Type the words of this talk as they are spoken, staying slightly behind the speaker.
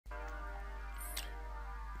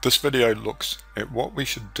This video looks at what we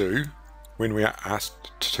should do when we are asked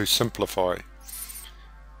to simplify.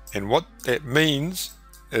 And what that means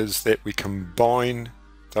is that we combine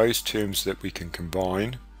those terms that we can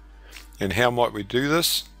combine. And how might we do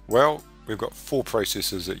this? Well, we've got four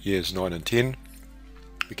processes at years 9 and 10.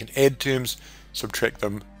 We can add terms, subtract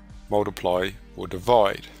them, multiply or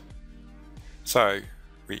divide. So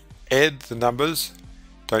we add the numbers,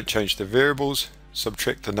 don't change the variables,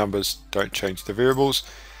 subtract the numbers, don't change the variables.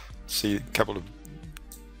 See a couple of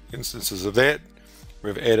instances of that.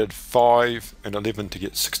 We've added 5 and 11 to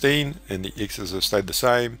get 16 and the x's have stayed the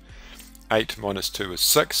same. 8 minus 2 is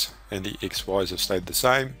 6 and the xy's have stayed the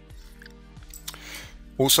same.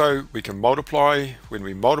 Also, we can multiply. When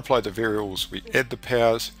we multiply the variables, we add the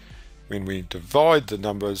powers. When we divide the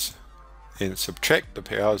numbers and subtract the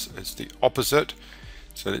powers, it's the opposite.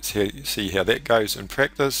 So let's see how that goes in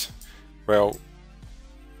practice. Well,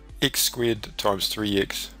 x squared times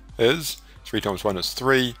 3x is 3 times 1 is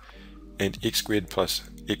 3, and x squared plus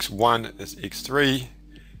x1 is x3,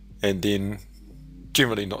 and then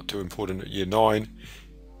generally not too important at year 9,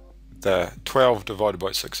 the 12 divided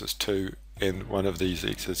by 6 is 2, and one of these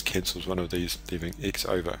x's cancels one of these, leaving x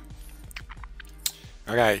over.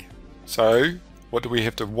 Okay, so what do we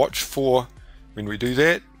have to watch for when we do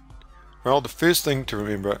that? Well, the first thing to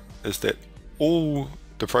remember is that all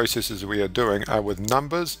the processes we are doing are with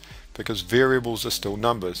numbers, because variables are still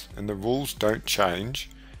numbers and the rules don't change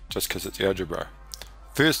just because it's algebra.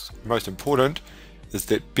 First, most important, is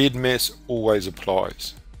that BEDMAS always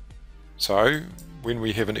applies. So when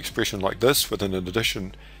we have an expression like this with an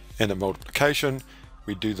addition and a multiplication,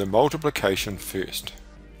 we do the multiplication first.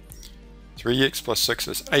 3x plus 6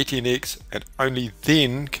 is 18x, and only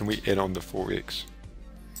then can we add on the 4x.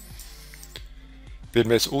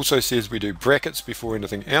 BEDMAS also says we do brackets before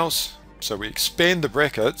anything else, so we expand the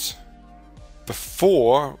brackets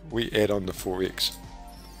before we add on the 4x.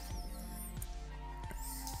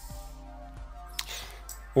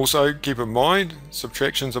 Also keep in mind,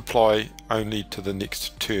 subtractions apply only to the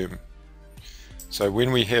next term. So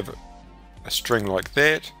when we have a string like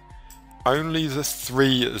that, only the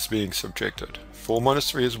 3 is being subtracted. 4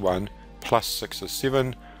 minus 3 is 1, plus 6 is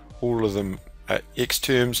 7, all of them are x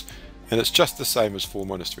terms, and it's just the same as 4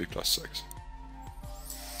 minus 3 plus 6.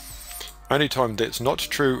 Only time that's not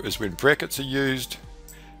true is when brackets are used,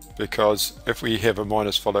 because if we have a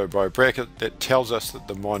minus followed by a bracket, that tells us that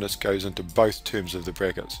the minus goes into both terms of the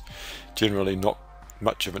brackets. Generally not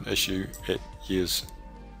much of an issue at years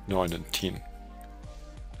 9 and 10.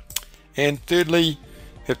 And thirdly,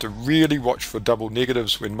 have to really watch for double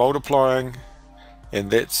negatives when multiplying, and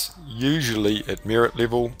that's usually at merit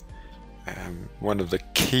level. One of the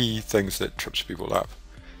key things that trips people up.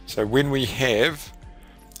 So when we have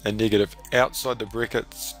a negative outside the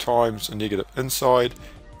brackets times a negative inside,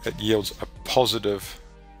 it yields a positive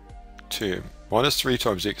term. Minus 3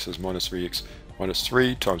 times x is minus 3x. Minus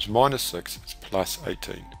 3 times minus 6 is plus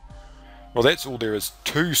 18. Well, that's all there is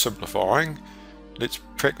to simplifying. Let's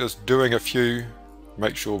practice doing a few,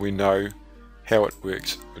 make sure we know how it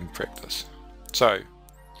works in practice. So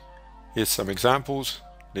here's some examples.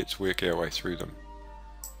 Let's work our way through them.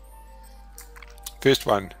 First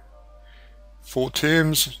one, 4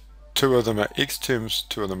 terms, 2 of them are x terms,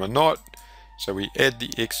 2 of them are not. So we add the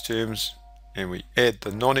x terms and we add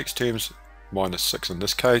the non-x terms, minus 6 in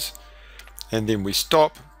this case, and then we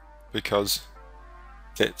stop because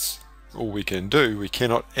that's all we can do. We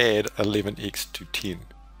cannot add 11x to 10.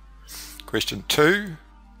 Question 2,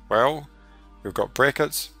 well, we've got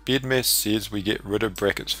brackets. BEDMAS says we get rid of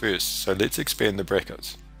brackets first, so let's expand the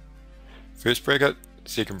brackets. First bracket,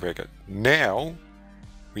 second bracket. Now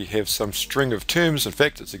we have some string of terms. In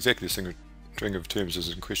fact, it's exactly the same string of terms as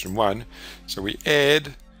in question 1. So we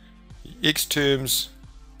add the x terms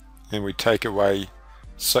and we take away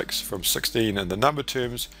 6 from 16 in the number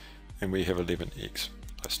terms, and we have 11x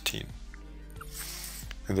plus 10.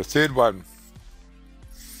 And the third one,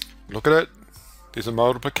 look at it, there's a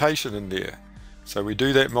multiplication in there. So we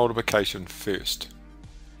do that multiplication first.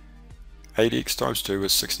 8x times 2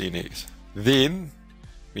 is 16x. Then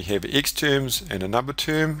we have x terms and a number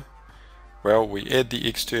term. Well, we add the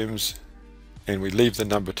x terms and we leave the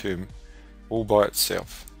number term all by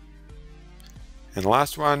itself. And the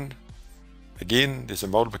last one, again, there's a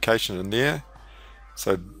multiplication in there.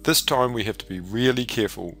 So this time we have to be really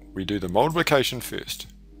careful. We do the multiplication first.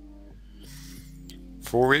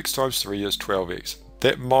 4x times 3 is 12x.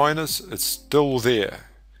 That minus is still there.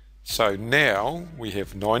 So now we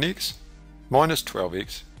have 9x minus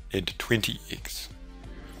 12x and 20x.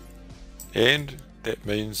 And that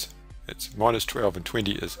means it's minus 12 and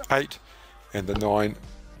 20 is 8, and the 9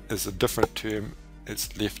 is a different term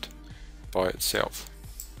it's left by itself.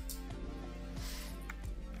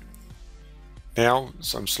 Now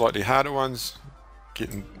some slightly harder ones,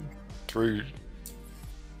 getting through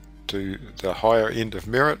to the higher end of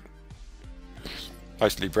merit.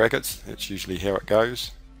 Basically brackets, that's usually how it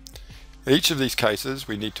goes. In each of these cases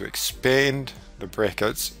we need to expand the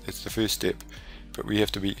brackets, it's the first step, but we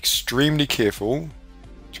have to be extremely careful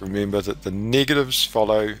to remember that the negatives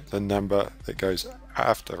follow the number that goes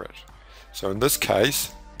after it. So in this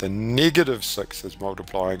case the negative 6 is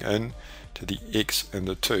multiplying in to the x and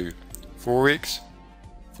the 2. 4x,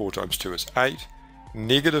 4 times 2 is 8,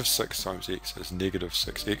 negative 6 times x is negative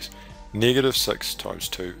 6x, negative 6 times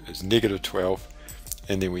 2 is negative 12,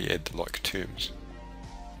 and then we add the like terms.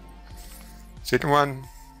 Second one,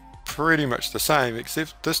 pretty much the same,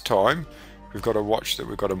 except this time we've got to watch that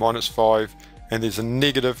we've got a minus 5 and there's a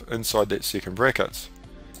negative inside that second bracket.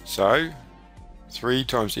 So 3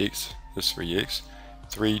 times x is 3x,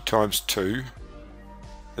 3 times 2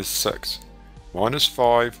 is 6, minus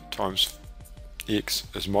 5 times x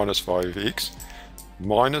is minus 5x,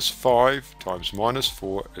 minus 5 times minus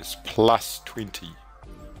 4 is plus 20.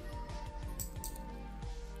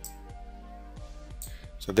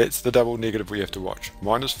 So that's the double negative we have to watch.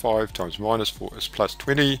 Minus 5 times minus 4 is plus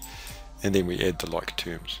 20, and then we add the like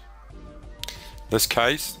terms. In this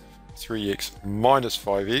case, 3x minus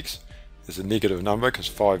 5x is a negative number because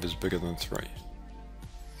 5 is bigger than 3.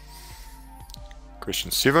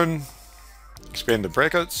 Question 7, expand the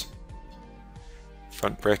brackets.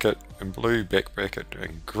 Front bracket in blue, back bracket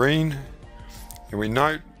in green. And we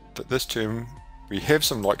note that this term, we have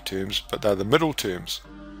some like terms, but they're the middle terms.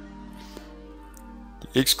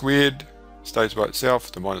 The x squared stays by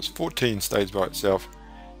itself, the minus 14 stays by itself,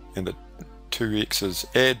 and the 2x's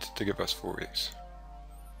add to give us 4x.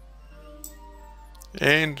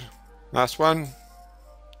 And last one,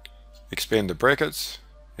 expand the brackets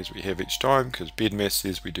as we have each time, because BEDMAS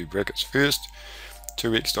says we do brackets first.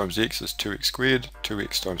 2x times x is 2x squared,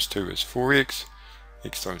 2x times 2 is 4x,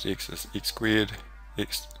 x times x is x squared,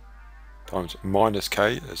 x times minus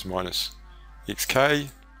k is minus xk,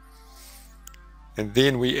 and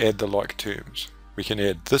then we add the like terms. We can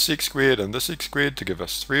add this x squared and this x squared to give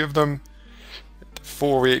us 3 of them.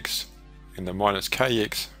 4x and the minus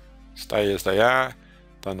kx stay as they are,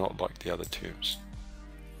 they're not like the other terms.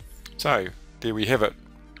 So there we have it.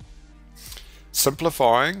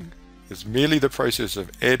 Simplifying is merely the process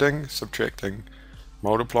of adding, subtracting,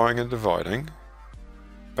 multiplying and dividing,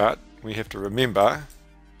 but we have to remember,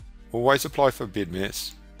 always apply for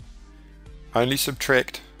BEDMAS, only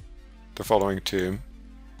subtract the following term,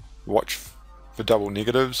 watch for double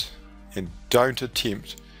negatives, and don't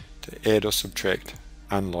attempt to add or subtract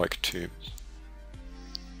unlike terms.